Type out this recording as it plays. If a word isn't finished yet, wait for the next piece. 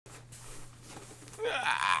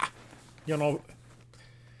You know,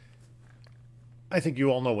 I think you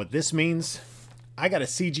all know what this means. I got a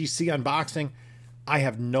CGC unboxing. I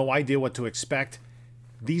have no idea what to expect.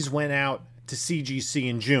 These went out to CGC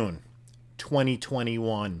in June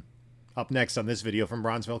 2021. Up next on this video from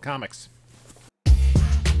Bronzeville Comics.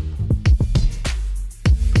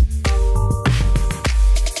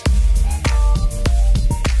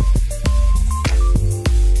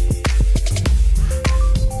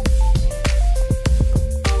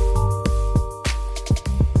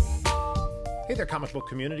 Hey there, comic book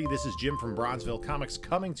community. This is Jim from Bronzeville Comics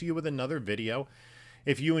coming to you with another video.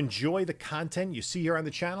 If you enjoy the content you see here on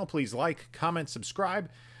the channel, please like, comment, subscribe.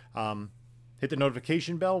 Hit the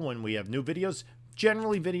notification bell when we have new videos.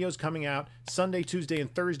 Generally videos coming out Sunday, Tuesday,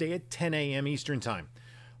 and Thursday at 10 a.m. Eastern Time.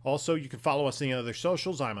 Also, you can follow us on the other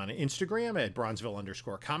socials. I'm on Instagram at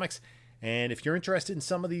Bronzeville_comics. And if you're interested in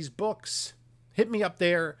some of these books, hit me up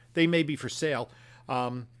there. They may be for sale.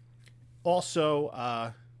 I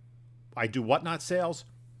do Whatnot sales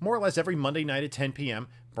more or less every Monday night at 10 p.m.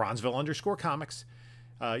 Bronzeville_comics.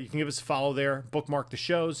 You can give us a follow there. Bookmark the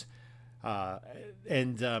shows. Also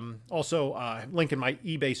link in my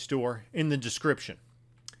eBay store in the description.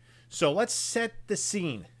 So let's set the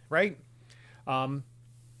scene, right?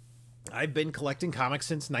 I've been collecting comics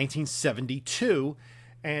since 1972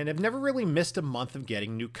 and have never really missed a month of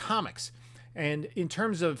getting new comics. And in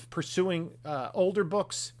terms of pursuing older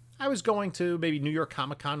books, I was going to maybe New York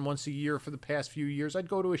Comic Con once a year for the past few years. I'd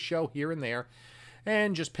go to a show here and there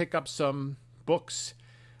and just pick up some books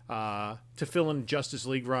to fill in a Justice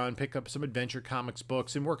League run, pick up some Adventure Comics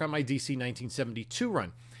books, and work on my DC 1972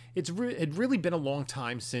 run. It had really been a long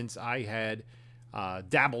time since I had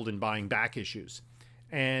dabbled in buying back issues.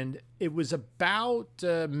 And it was about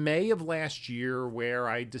May of last year where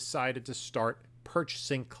I decided to start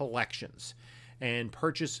purchasing collections and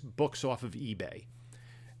purchase books off of eBay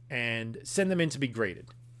and send them in to be graded.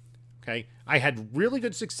 Okay, I had really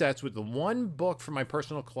good success with the one book from my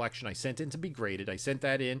personal collection I sent in to be graded. I sent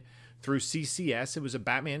that in through CCS. It was a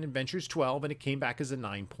Batman Adventures 12, and it came back as a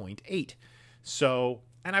 9.8. So,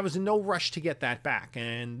 and I was in no rush to get that back.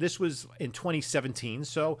 And this was in 2017,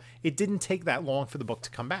 so it didn't take that long for the book to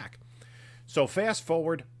come back. So fast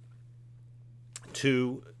forward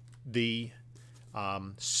to the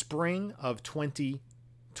spring of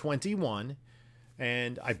 2021,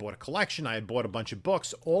 and I bought a collection. I had bought a bunch of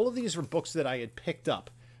books. All of these were books that I had picked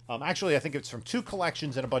up. Actually, I think it's from 2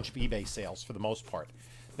 collections and a bunch of eBay sales for the most part.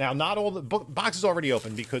 Now, not all the box is already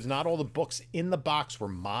open because not all the books in the box were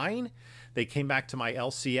mine. They came back to my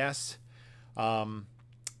LCS,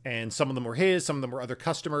 and some of them were his, some of them were other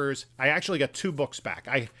customers. I actually got 2 books back.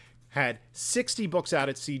 I had 60 books out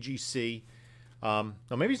at CGC. No,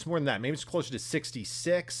 maybe it's more than that. Maybe it's closer to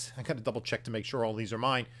 66. I got to double check to make sure all these are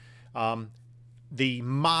mine. The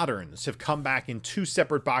moderns have come back in 2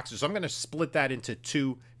 separate boxes. So I'm going to split that into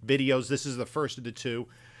 2 videos. This is the first of the 2.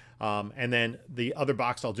 And then the other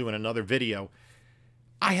box I'll do in another video.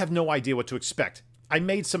 I have no idea what to expect. I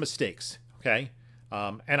made some mistakes, okay?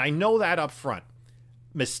 And I know that up front.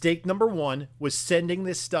 Mistake number 1 was sending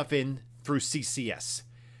this stuff in through CCS.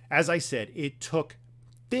 As I said, it took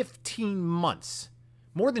 15 months,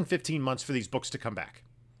 more than 15 months for these books to come back,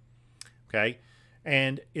 okay?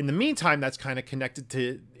 And in the meantime, that's kind of connected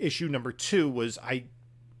to issue number 2, was I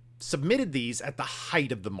submitted these at the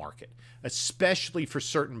height of the market, especially for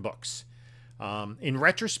certain books. In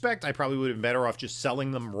retrospect, I probably would have been better off just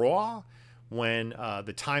selling them raw when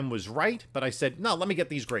the time was right. But I said, no, let me get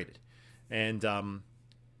these graded. And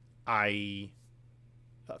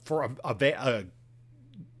for a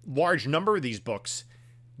large number of these books,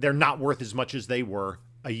 they're not worth as much as they were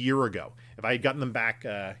a year ago. If I had gotten them back,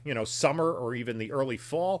 summer or even the early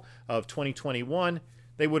fall of 2021,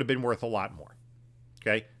 they would have been worth a lot more.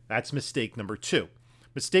 Okay, that's mistake number 2.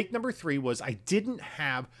 Mistake number 3 was I didn't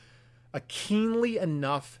have a keenly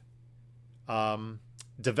enough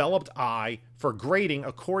developed eye for grading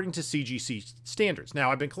according to CGC standards.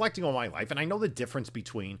 Now, I've been collecting all my life, and I know the difference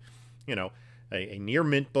between, a near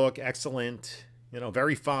mint book, excellent,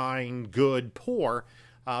 very fine, good, poor.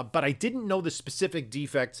 But I didn't know the specific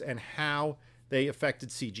defects and how they affected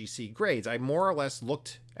CGC grades. I more or less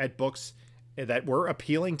looked at books that were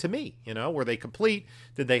appealing to me. Were they complete?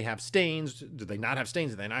 Did they have stains? Did they not have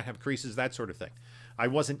stains? Did they not have creases? That sort of thing. I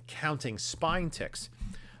wasn't counting spine ticks.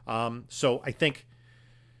 So I think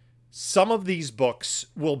some of these books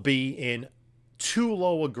will be in too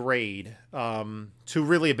low a grade to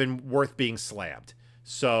really have been worth being slabbed.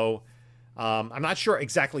 So I'm not sure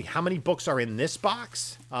exactly how many books are in this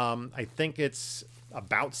box. I think it's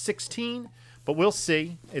about 16, but we'll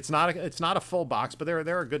see. It's not a full box, but there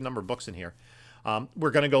are a good number of books in here.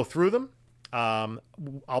 We're going to go through them.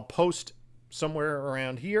 I'll post somewhere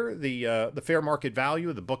around here the fair market value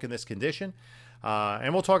of the book in this condition.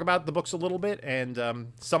 And we'll talk about the books a little bit.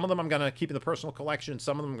 And some of them I'm going to keep in the personal collection.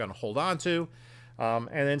 Some of them I'm going to hold on to. And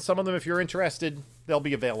then some of them, if you're interested, they'll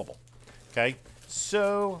be available. Okay,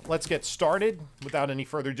 so let's get started without any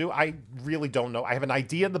further ado. I really don't know. I have an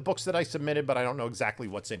idea of the books that I submitted, but I don't know exactly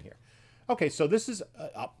what's in here. Okay, so this is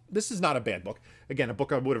not a bad book. Again, a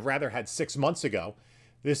book I would have rather had 6 months ago.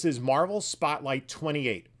 This is Marvel Spotlight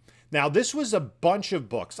 28. Now, this was a bunch of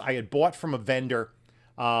books I had bought from a vendor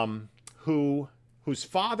whose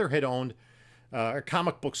father had owned a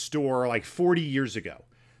comic book store like 40 years ago.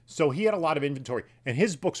 So he had a lot of inventory, and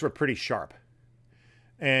his books were pretty sharp.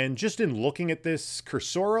 And just in looking at this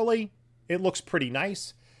cursorily, it looks pretty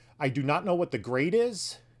nice. I do not know what the grade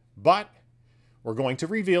is, but we're going to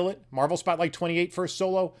reveal it. Marvel Spotlight 28, first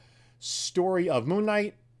solo story of Moon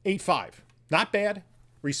Knight, 8.5. Not bad.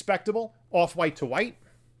 Respectable. Off-white to white.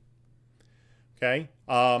 Okay.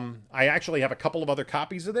 I actually have a couple of other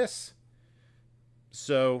copies of this.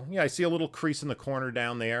 So, yeah, I see a little crease in the corner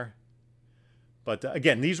down there. But,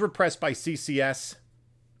 again, these were pressed by CCS,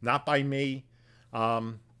 not by me.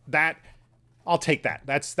 I'll take that.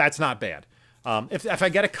 That's not bad. If I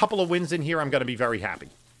get a couple of wins in here, I'm going to be very happy.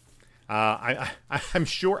 I'm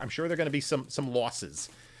sure there are going to be some losses.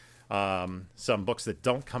 Some books that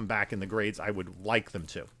don't come back in the grades I would like them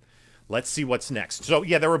to. Let's see what's next. So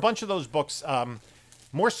yeah, there were a bunch of those books,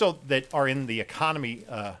 more so that are in the economy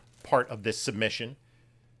part of this submission.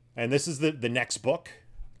 And this is the next book,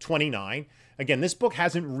 29. Again, this book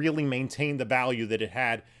hasn't really maintained the value that it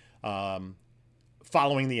had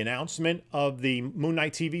following the announcement of the Moon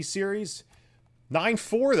Knight TV series.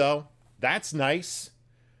 9.4 though, that's nice.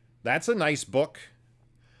 That's a nice book.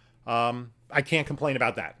 I can't complain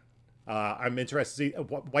about that. I'm interested to see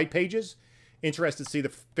White Pages. Interested to see the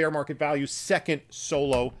fair market value second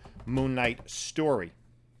solo Moon Knight story.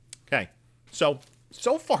 Okay, so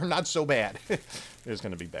far not so bad. There's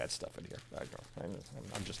going to be bad stuff in here.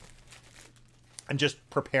 I'm just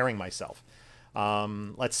preparing myself.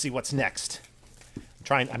 Let's see what's next.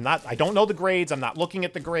 I don't know the grades. I'm not looking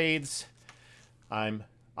at the grades.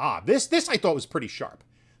 This I thought was pretty sharp.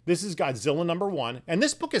 This is Godzilla #1, and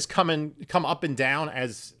this book has come up and down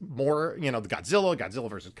as more, the Godzilla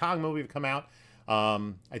versus Kong movie have come out.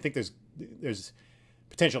 I think there's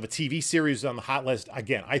potential of a TV series on the hot list.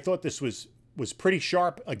 Again, I thought this was pretty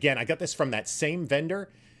sharp. Again, I got this from that same vendor,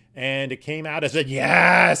 and it came out as a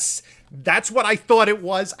yes. That's what I thought it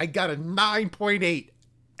was. I got a 9.8.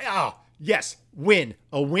 Oh, yes, win.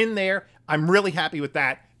 A win there. I'm really happy with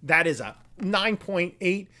that. That is a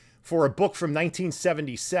 9.8 for a book from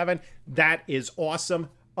 1977. That is awesome.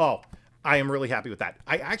 Oh, I am really happy with that.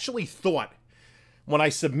 I actually thought when I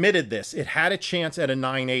submitted this, it had a chance at a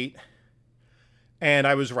 9.8, and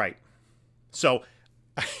I was right. So,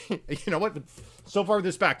 you know what? So far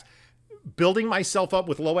this fact, building myself up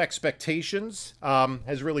with low expectations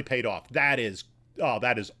has really paid off. That is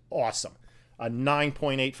awesome. A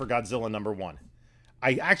 9.8 for Godzilla #1.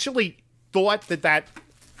 I actually thought that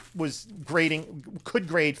was could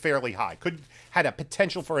grade fairly high. Had a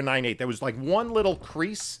potential for a 9.8. There was like one little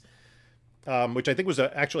crease, which I think was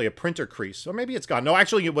actually a printer crease. Or maybe it's gone. No,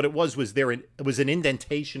 actually what it was it was an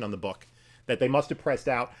indentation on the book that they must have pressed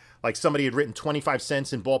out. Like somebody had written 25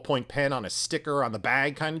 cents in ballpoint pen on a sticker on the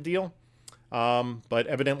bag kind of deal. But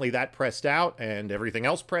evidently that pressed out and everything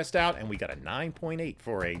else pressed out. And we got a 9.8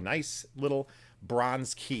 for a nice little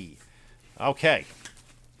bronze key. Okay.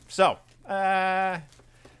 So,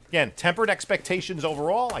 again, tempered expectations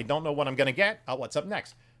overall. I don't know what I'm going to get. What's up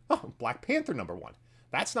next? Oh, Black Panther #1.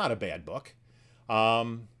 That's not a bad book.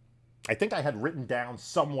 I think I had written down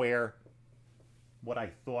somewhere what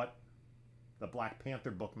I thought the Black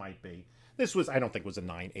Panther book might be. This was, I don't think it was a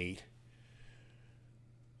 9.8.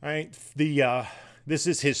 All right. This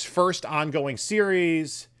is his first ongoing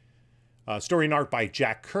series. Story and art by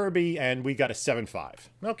Jack Kirby, and we got a 7.5.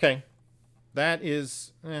 Okay. That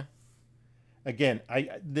is, again,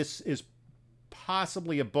 this is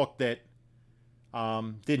possibly a book that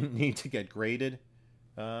didn't need to get graded.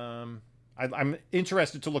 I'm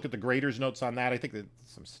interested to look at the grader's notes on that. I think there's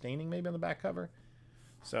some staining maybe on the back cover.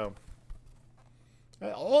 So,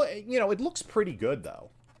 it looks pretty good, though,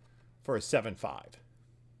 for a 7.5.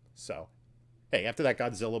 So, hey, after that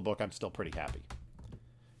Godzilla book, I'm still pretty happy.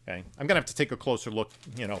 Okay, I'm going to have to take a closer look,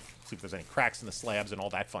 see if there's any cracks in the slabs and all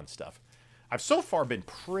that fun stuff. I've so far been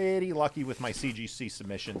pretty lucky with my CGC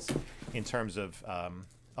submissions in terms of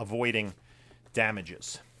avoiding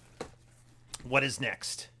damages. What is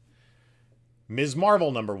next? Ms.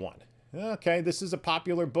 Marvel #1. Okay, this is a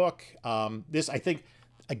popular book. This, I think,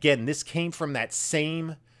 again, this came from that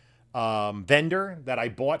same vendor that I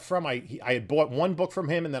bought from. I had bought one book from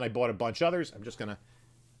him, and then I bought a bunch others. I'm just going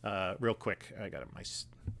to, real quick, I got my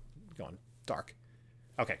going dark.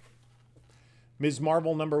 Okay. Ms.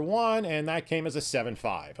 Marvel #1, and that came as a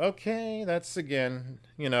 7.5. Okay, that's, again,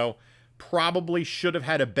 you know, probably should have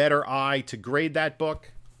had a better eye to grade that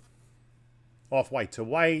book. Off-White to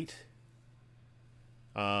White.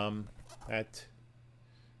 That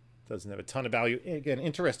doesn't have a ton of value. Again,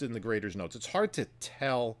 interested in the grader's notes. It's hard to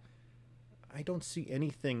tell. I don't see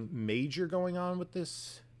anything major going on with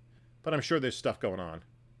this, but I'm sure there's stuff going on.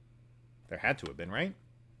 There had to have been, right?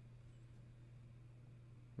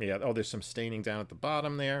 Yeah, oh, there's some staining down at the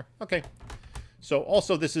bottom there. Okay. So,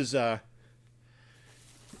 also, this is,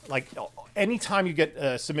 like, anytime you get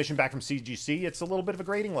a submission back from CGC, it's a little bit of a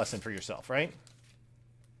grading lesson for yourself, right?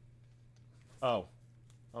 Oh,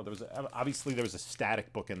 there was obviously there was a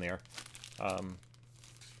static book in there.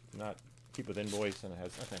 Not keep with invoice, and it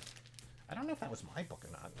has, okay. I don't know if that was my book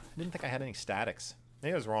or not. I didn't think I had any statics.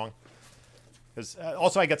 Maybe I was wrong. Because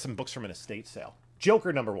also I got some books from an estate sale.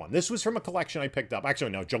 Joker #1. This was from a collection I picked up.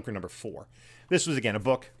 Actually, no, Joker #4. This was, again, a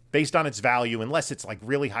book based on its value, unless it's, like,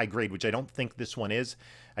 really high grade, which I don't think this one is.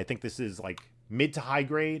 I think this is, like, mid to high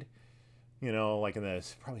grade. You know, like in the,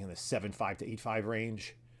 probably in the 7.5 to 8.5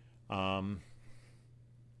 range.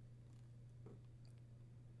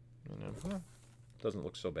 Doesn't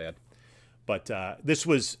look so bad. But this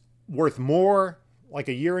was worth more like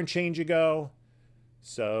a year and change ago.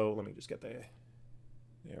 So let me just get there.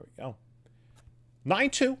 There we go.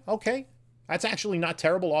 9.2. Okay. That's actually not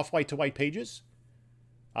terrible. Off-White to White pages.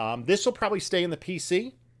 This will probably stay in the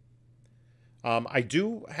PC. I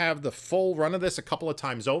do have the full run of this a couple of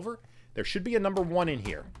times over. There should be a #1 in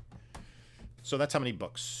here. So that's how many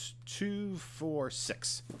books? 2, 4,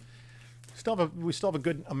 6. We still have a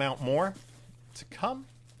good amount more to come.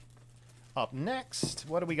 Up next,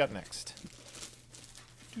 what do we got next?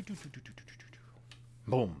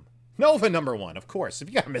 Boom. Nova #1, of course. If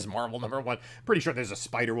you got Ms. Marvel #1, pretty sure there's a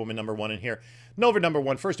Spider-Woman #1 in here. Nova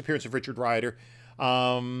 #1, first appearance of Richard Rider.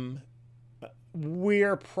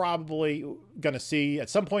 We're probably going to see, at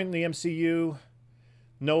some point in the MCU,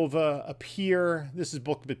 Nova appear. This is a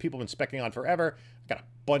book that people have been specking on forever. I've got a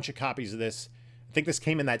bunch of copies of this. I think this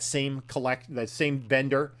came in that same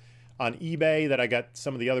vendor on eBay that I got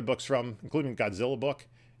some of the other books from, including the Godzilla book.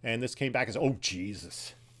 And this came back as, oh,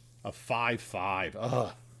 Jesus, a 5.5.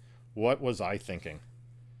 Ugh. What was I thinking?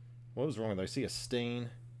 What was wrong with it? I see a stain.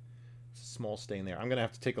 It's a small stain there. I'm going to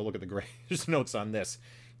have to take a look at the grader's notes on this.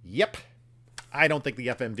 Yep. I don't think the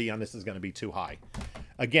FMV on this is going to be too high.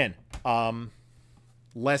 Again,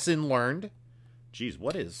 lesson learned. Geez,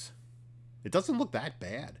 what is... It doesn't look that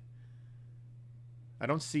bad. I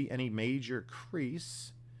don't see any major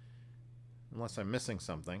crease. Unless I'm missing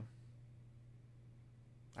something.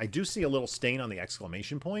 I do see a little stain on the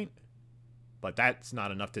exclamation point. But that's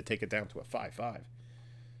not enough to take it down to a 5.5.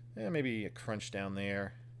 Yeah, maybe a crunch down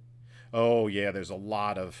there. Oh, yeah, there's a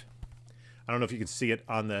lot of... I don't know if you can see it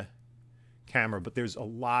on the camera, but there's a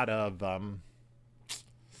lot of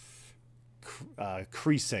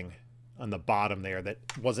creasing on the bottom there that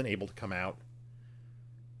wasn't able to come out.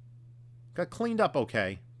 Got cleaned up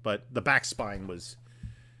okay, but the back spine was...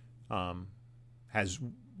 has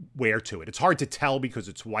wear to it. It's hard to tell because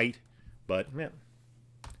it's white, but yeah,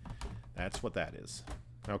 that's what that is.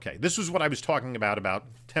 Okay, this was what I was talking about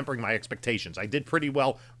tempering my expectations. I did pretty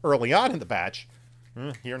well early on in the batch.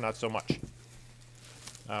 Here, not so much.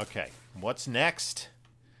 Okay, what's next?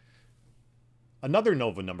 Another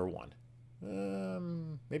Nova #1.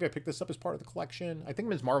 Maybe I picked this up as part of the collection. I think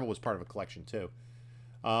Ms. Marvel was part of a collection too.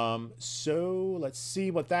 So let's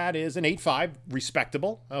see what that is. An 8.5,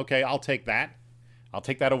 respectable. Okay, I'll take that. I'll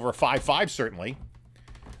take that over a 5.5 certainly.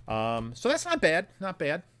 So that's not bad. Not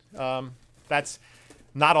bad. That's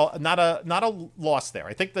not a loss there.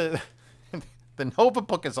 I think the the Nova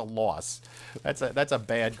book is a loss. That's a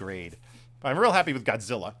bad grade. But I'm real happy with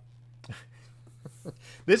Godzilla.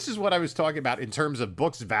 This is what I was talking about in terms of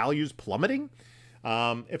books values plummeting.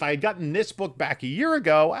 If I had gotten this book back a year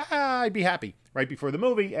ago, I'd be happy. Right before the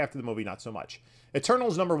movie, after the movie, not so much.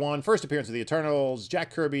 Eternals #1, first appearance of the Eternals,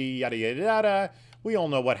 Jack Kirby, yada, yada, yada. We all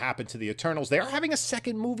know what happened to the Eternals. They are having a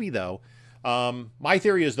second movie, though. My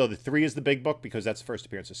theory is, though, that 3 is the big book because that's the first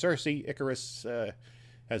appearance of Cersei. Icarus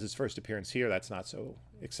has his first appearance here. That's not so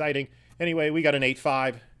exciting. Anyway, we got an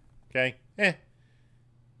 8.5. Okay?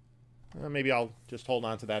 Maybe I'll just hold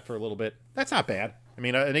on to that for a little bit. That's not bad. I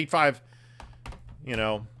mean, an 8.5, you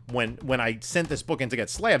know... When I sent this book in to get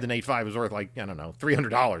slabbed, an 8.5 was worth, like, I don't know,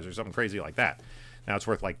 $300 or something crazy like that. Now it's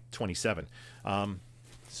worth like 27.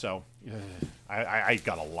 So I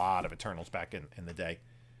got a lot of Eternals back in the day.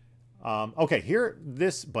 Okay, here,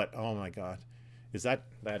 but oh my God.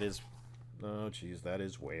 That is, oh geez, that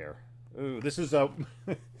is where. Ooh, this is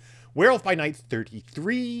Werewolf by Night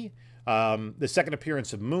 33. The second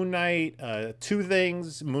appearance of Moon Knight. Two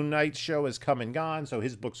things. Moon Knight's show has come and gone, so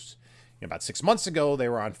his books, about 6 months ago, they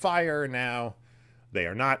were on fire. Now they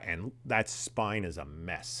are not, and that spine is a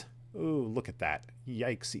mess. Ooh, look at that.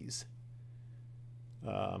 Yikesies.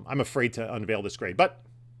 I'm afraid to unveil this grade, but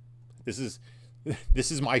this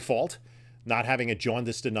is my fault, not having a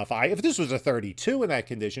jaundiced enough eye. If this was a 32 in that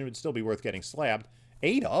condition, it would still be worth getting slabbed.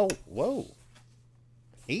 8-0. Whoa.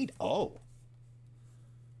 8-0.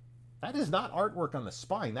 That is not artwork on the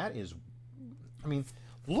spine. That is, I mean,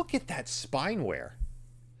 look at that spine wear.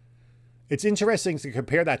 It's interesting to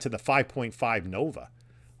compare that to the 5.5 Nova.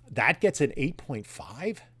 That gets an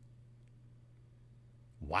 8.5?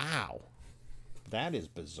 Wow. That is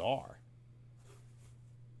bizarre.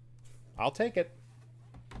 I'll take it.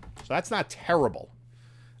 So that's not terrible.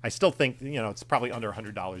 I still think, it's probably under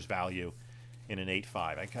 $100 value in an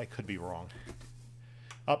 8.5. I could be wrong.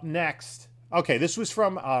 Up next. Okay, this was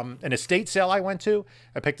from an estate sale I went to.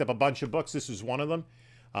 I picked up a bunch of books. This was one of them.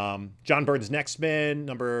 John Byrne's Next Men,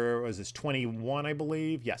 number, was this 21, I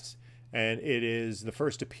believe? Yes. And it is the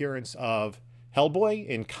first appearance of Hellboy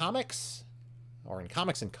in comics, or in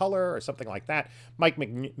comics in color, or something like that. Mike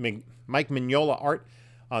Mignola art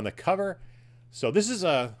on the cover. So this is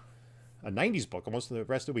a 90s book. Most of the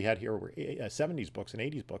rest that we had here were 70s books and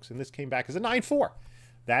 80s books, and this came back as a 9.4.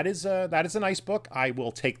 That is a nice book. I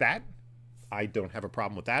will take that. I don't have a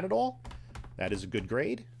problem with that at all. That is a good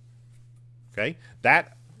grade. Okay,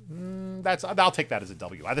 I'll take that as a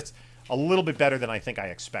W. That's a little bit better than I think I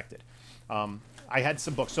expected. I had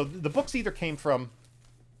some books. So the books either came from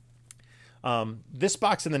this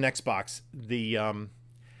box and the next box. The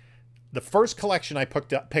first collection I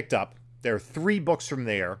picked up. There are 3 books from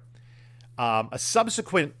there. A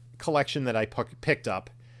subsequent collection that I picked up.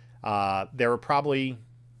 There were probably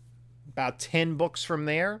about 10 books from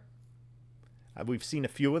there. We've seen a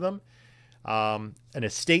few of them. An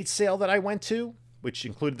estate sale that I went to, which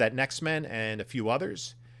included that Next Men and a few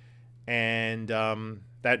others. And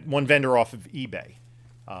that one vendor off of eBay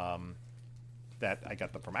that I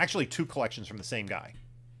got them from. Actually, 2 collections from the same guy.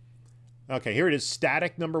 Okay, here it is.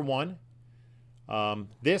 Static number 1.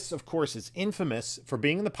 This, of course, is infamous for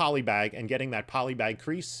being in the polybag and getting that polybag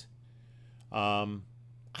crease. I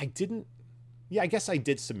guess I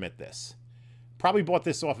did submit this. Probably bought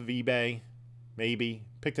this off of eBay. Maybe.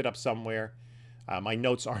 Picked it up somewhere. My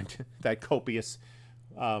notes aren't that copious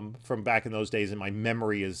from back in those days, and my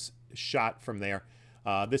memory is shot from there.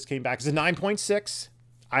 This came back as a 9.6.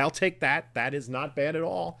 I'll take that. That is not bad at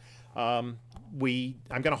all. I'm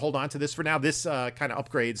going to hold on to this for now. This kind of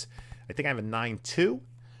upgrades. I think I have a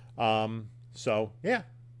 9.2. So, yeah.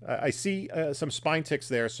 I see some spine ticks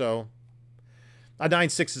there, so a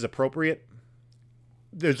 9.6 is appropriate.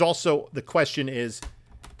 There's also, the question is,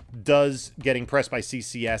 does getting pressed by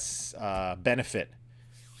CCS benefit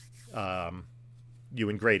you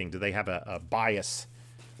in grading? Do they have a bias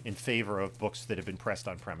in favor of books that have been pressed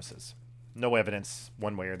on premises? No evidence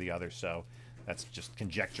one way or the other, so that's just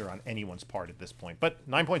conjecture on anyone's part at this point. But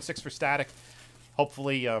 9.6 for Static.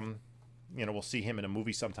 Hopefully, we'll see him in a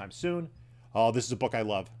movie sometime soon. Oh, this is a book I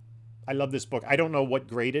love. I love this book. I don't know what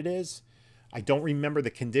grade it is. I don't remember the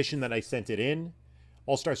condition that I sent it in.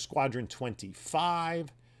 All-Star Squadron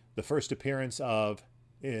 25. The first appearance of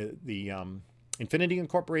the Infinity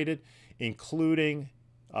Incorporated, including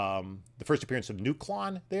the first appearance of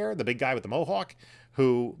Nuklon there, the big guy with the mohawk,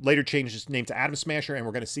 who later changed his name to Atom Smasher, and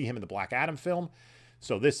we're going to see him in the Black Adam film.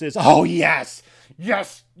 So this is, oh, yes!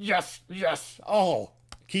 Yes, yes, yes! Oh,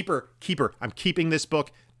 keeper. I'm keeping this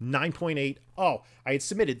book. 9.8. Oh, I had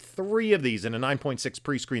submitted 3 of these in a 9.6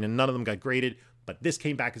 pre-screen, and none of them got graded, but this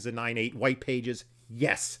came back as a 9.8. White pages.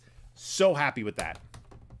 Yes. So happy with that.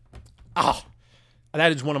 Oh,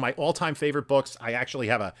 that is one of my all-time favorite books. I actually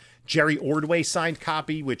have a Jerry Ordway signed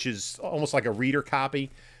copy, which is almost like a reader copy.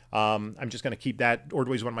 I'm just going to keep that.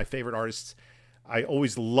 Ordway's one of my favorite artists. I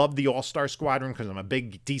always loved the All-Star Squadron because I'm a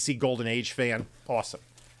big DC Golden Age fan. Awesome.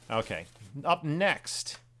 Okay. Up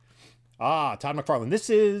next. Todd McFarlane. This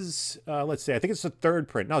is, let's see, I think it's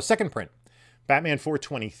the second print. Batman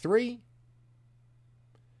 423.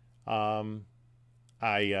 I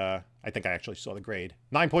think I actually saw the grade.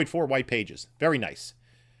 9.4 white pages. Very nice.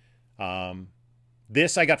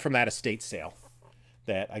 This I got from that estate sale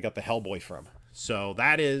that I got the Hellboy from. So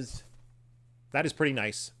that is pretty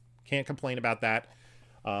nice. Can't complain about that.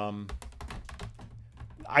 I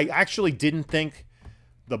actually didn't think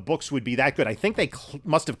the books would be that good. I think they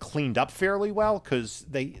must have cleaned up fairly well because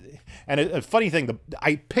they. And a funny thing,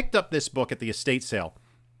 I picked up this book at the estate sale.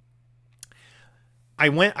 I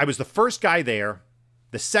was the first guy there,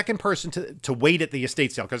 the second person to wait at the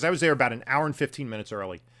estate sale because I was there about an hour and 15 minutes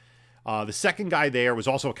early. The second guy there was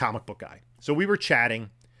also a comic book guy. So we were chatting.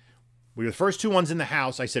 We were the first two ones in the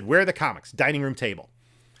house. I said, where are the comics? Dining room table.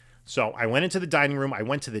 So I went into the dining room. I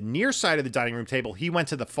went to the near side of the dining room table. He went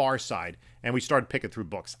to the far side, and we started picking through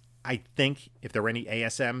books. I think if there were any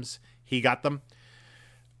ASMs, he got them.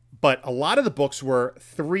 But a lot of the books were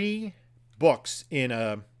 3 books in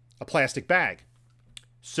a plastic bag.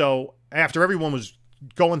 So after everyone was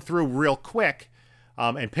going through real quick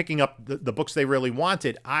and picking up the books they really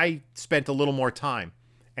wanted, I spent a little more time.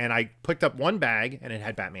 And I picked up one bag, and it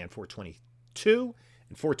had Batman 422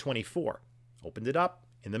 and 424. Opened it up.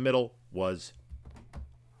 In the middle was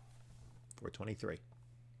 423.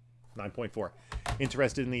 9.4.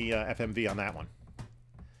 Interested in the FMV on that one.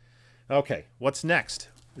 Okay, what's next?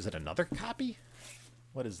 Is it another copy?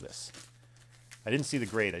 What is this? I didn't see the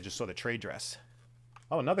grade. I just saw the trade dress.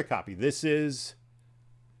 Oh, another copy. This is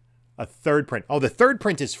a third print. Oh, the third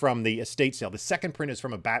print is from the estate sale. The second print is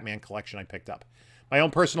from a Batman collection I picked up. My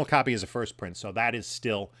own personal copy is a first print, so that is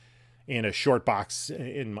still in a short box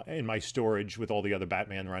in my storage with all the other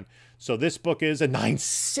Batman run. So this book is a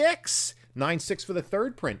 9.6. 9.6 for the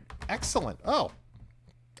third print. Excellent. Oh.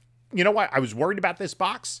 You know what? I was worried about this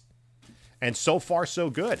box, and so far so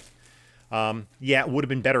good. Yeah, it would have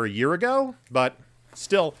been better a year ago, but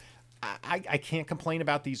still, I can't complain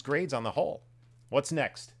about these grades on the whole. What's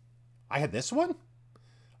next? I had this one?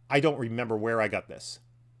 I don't remember where I got this.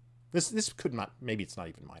 This could not, maybe it's not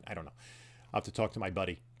even mine. I don't know. I'll have to talk to my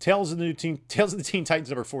buddy. Tales of the Teen Titans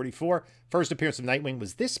number 44. First appearance of Nightwing.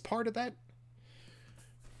 Was this part of that?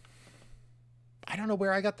 I don't know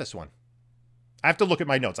where I got this one. I have to look at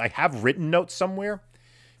my notes. I have written notes somewhere.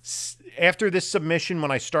 After this submission,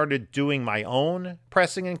 when I started doing my own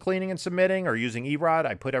pressing and cleaning and submitting or using eRod,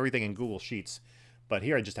 I put everything in Google Sheets. But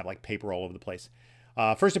here I just have like paper all over the place.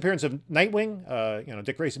 First appearance of Nightwing.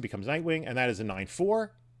 Dick Grayson becomes Nightwing, and that is a 9.4.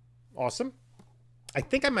 Awesome. I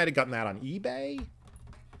think I might have gotten that on eBay.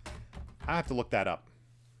 I have to look that up.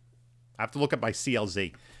 I have to look at my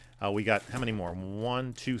CLZ. We got, how many more?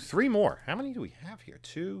 1, 2, 3 more. How many do we have here?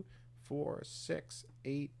 2, 4, 6,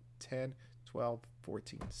 8, 10, 12,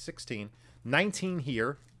 14, 16, 19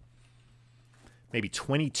 here. Maybe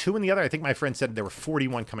 22 in the other. I think my friend said there were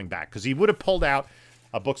 41 coming back because he would have pulled out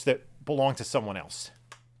books that belonged to someone else.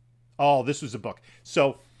 Oh, this was a book.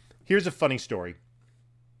 So here's a funny story.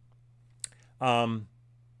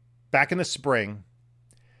 Back in the spring,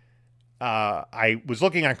 I was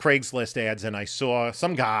looking on Craigslist ads and I saw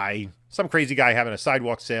some crazy guy having a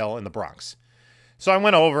sidewalk sale in the Bronx. So I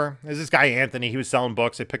went over. There's this guy, Anthony. He was selling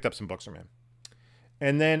books. I picked up some books from him.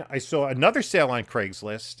 And then I saw another sale on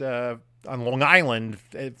Craigslist on Long Island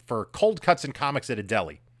for cold cuts and comics at a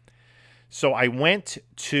deli. So I went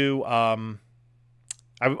to I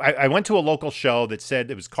went to a local show that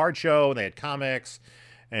said it was a card show. They had comics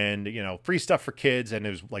and, free stuff for kids. And it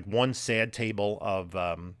was like one sad table of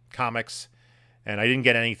comics. And I didn't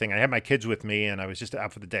get anything. I had my kids with me, and I was just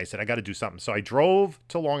out for the day. I said, I got to do something. So I drove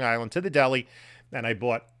to Long Island to the deli, and I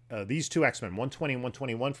bought these two X-Men, 120 and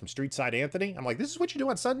 121 from Street Side Anthony. I'm like, this is what you do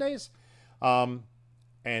on Sundays? And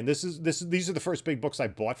these are the first big books I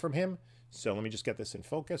bought from him. So let me just get this in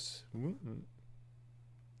focus.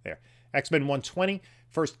 There. X-Men 120,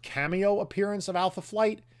 first cameo appearance of Alpha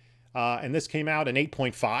Flight. And this came out in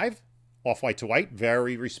 8.5, off-white to white.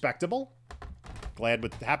 Very respectable.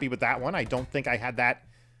 Happy with that one. I don't think I had that.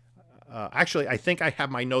 Actually, I think I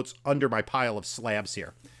have my notes under my pile of slabs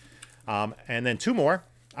here. And then two more.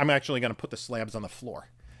 I'm actually going to put the slabs on the floor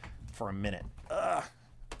for a minute.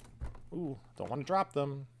 Ooh, don't want to drop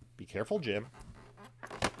them. Be careful, Jim.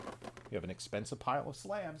 You have an expensive pile of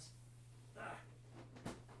slabs.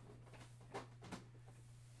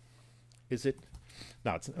 Is it?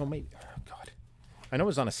 No, it's... Oh, maybe... Oh, God. I know it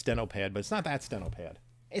was on a steno pad, but it's not that steno pad.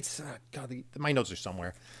 It's... God, my notes are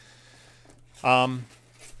somewhere.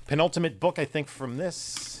 Penultimate book, I think, from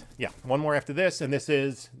this. Yeah, one more after this. And this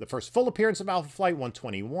is the first full appearance of Alpha Flight,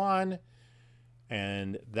 121.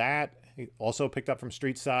 And that also picked up from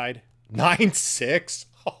Street Side. 9.6.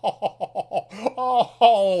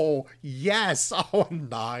 Oh, yes. Oh,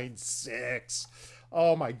 9.6.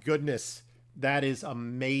 Oh, my goodness. That is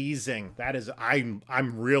amazing. That is, I'm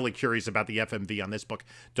really curious about the FMV on this book.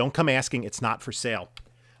 Don't come asking. It's not for sale.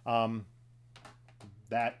 That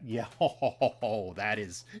is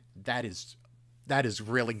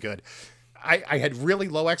really good. I had really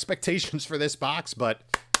low expectations for this box, but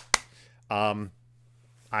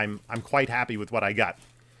I'm quite happy with what I got.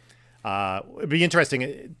 It'd be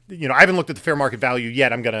interesting. You know, I haven't looked at the fair market value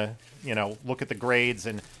yet. I'm gonna, you know, look at the grades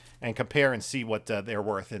and compare and see what they're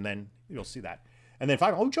worth, and then you'll see that. And then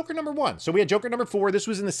Joker number 1. So we had Joker number 4. This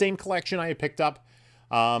was in the same collection I had picked up.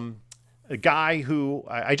 A guy who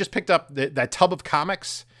I just picked up that tub of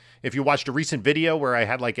comics. If you watched a recent video where I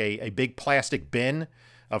had like a big plastic bin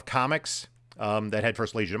of comics that had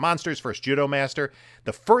first Legion of Monsters, first Judo Master,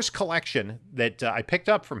 the first collection that I picked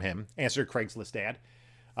up from him, answered Craigslist ad,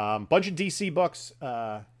 bunch of DC books.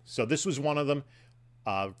 So this was one of them.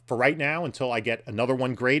 For right now, until I get another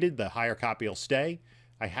one graded, the higher copy will stay.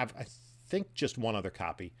 I think just one other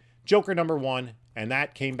copy. Joker number 1, and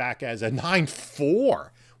that came back as a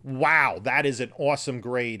 9.4. Wow, that is an awesome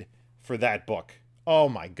grade for that book. Oh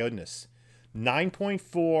my goodness.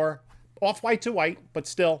 9.4, off white to white, but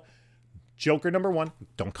still. Joker number 1.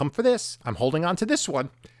 Don't come for this. I'm holding on to this one.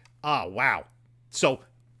 Ah, wow. So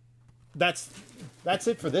that's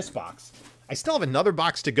it for this box. I still have another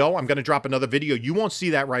box to go. I'm going to drop another video. You won't see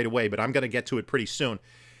that right away, but I'm going to get to it pretty soon.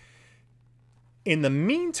 In the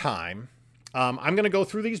meantime, I'm going to go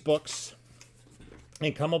through these books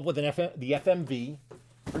and come up with the FMV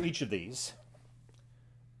for each of these.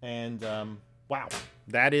 And wow,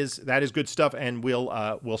 that is good stuff. And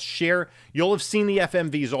we'll share. You'll have seen the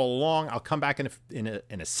FMVs all along. I'll come back in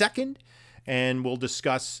a second, and we'll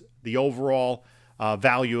discuss the overall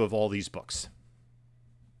value of all these books.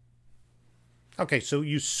 Okay, so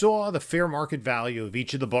you saw the fair market value of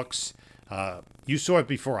each of the books. You saw it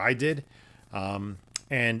before I did.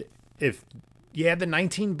 And if you add the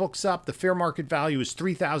 19 books up, the fair market value is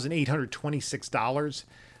 $3,826.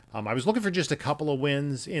 I was looking for just a couple of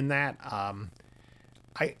wins in that.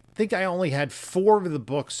 I think I only had 4 of the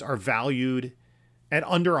books are valued at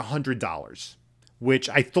under $100, which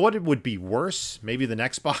I thought it would be worse. Maybe the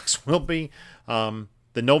next box will be.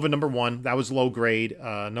 The Nova number 1, that was low grade.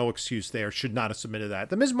 No excuse there. Should not have submitted that.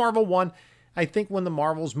 The Ms. Marvel 1, I think when the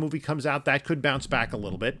Marvels movie comes out, that could bounce back a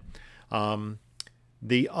little bit.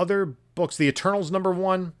 The other books, the Eternals number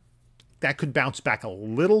 1, that could bounce back a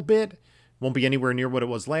little bit. Won't be anywhere near what it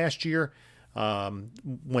was last year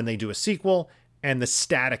when they do a sequel. And the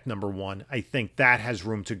Static number 1, I think that has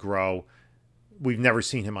room to grow. We've never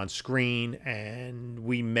seen him on screen, and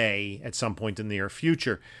we may at some point in the near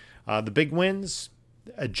future. The big wins,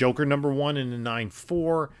 a Joker number 1 in a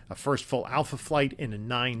 9.4, a First Full Alpha Flight in a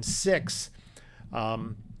 9.6,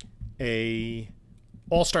 a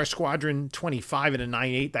All-Star Squadron 25 in a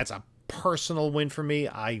 9.8. That's a personal win for me.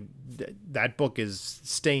 That book is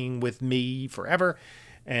staying with me forever.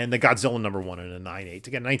 And the Godzilla number 1 in a 9.8.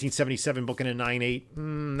 To get a 1977 book in a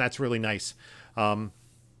 9.8, that's really nice. I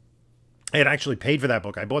had actually paid for that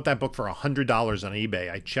book. I bought that book for $100 on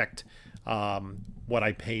eBay. I checked what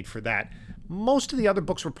I paid for that. Most of the other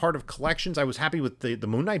books were part of collections. I was happy with the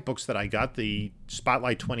Moon Knight books that I got. The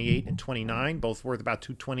Spotlight 28 and 29, both worth about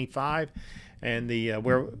 $225. And the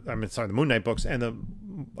the Moon Knight books and the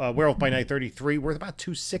Werewolf by Night 33 worth about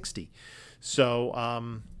 $260.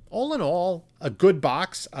 So all in all, a good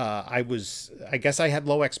box. I guess I had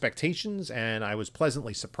low expectations, and I was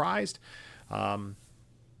pleasantly surprised.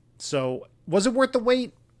 So was it worth the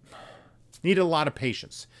wait? Needed a lot of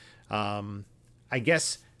patience. I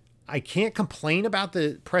guess I can't complain about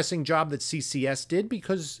the pressing job that CCS did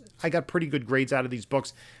because I got pretty good grades out of these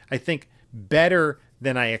books. I think better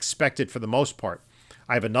than I expected for the most part.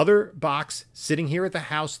 I have another box sitting here at the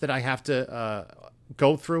house that I have to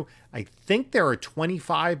go through. I think there are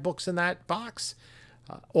 25 books in that box,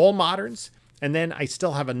 all moderns. And then I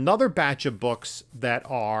still have another batch of books that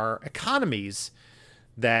are economies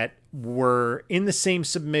that were in the same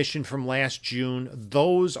submission from last June.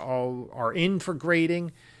 Those are in for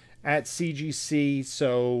grading at CGC,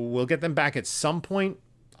 so we'll get them back at some point,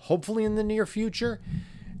 hopefully in the near future.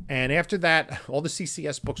 And after that, all the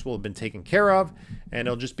CCS books will have been taken care of, and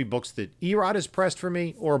it'll just be books that Erod has pressed for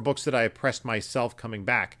me or books that I have pressed myself coming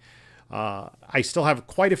back. I still have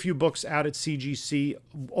quite a few books out at CGC,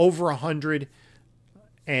 over 100,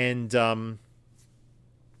 and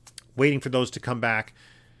waiting for those to come back.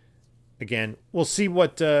 Again, we'll see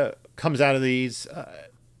what comes out of these.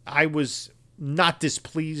 I was not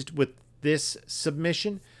displeased with this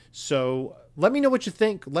submission, so let me know what you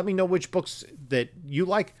think. Let me know which books that you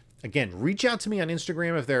like. Again, reach out to me on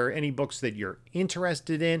Instagram if there are any books that you're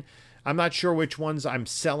interested in. I'm not sure which ones I'm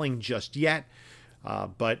selling just yet,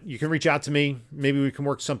 but you can reach out to me. Maybe we can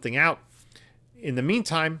work something out. In the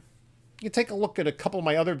meantime, you can take a look at a couple of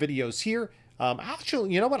my other videos here.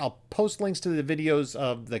 Actually, you know what? I'll post links to the videos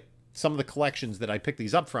of some of the collections that I picked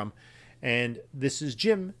these up from. And this is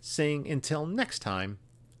Jim saying until next time,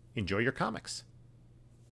 enjoy your comics.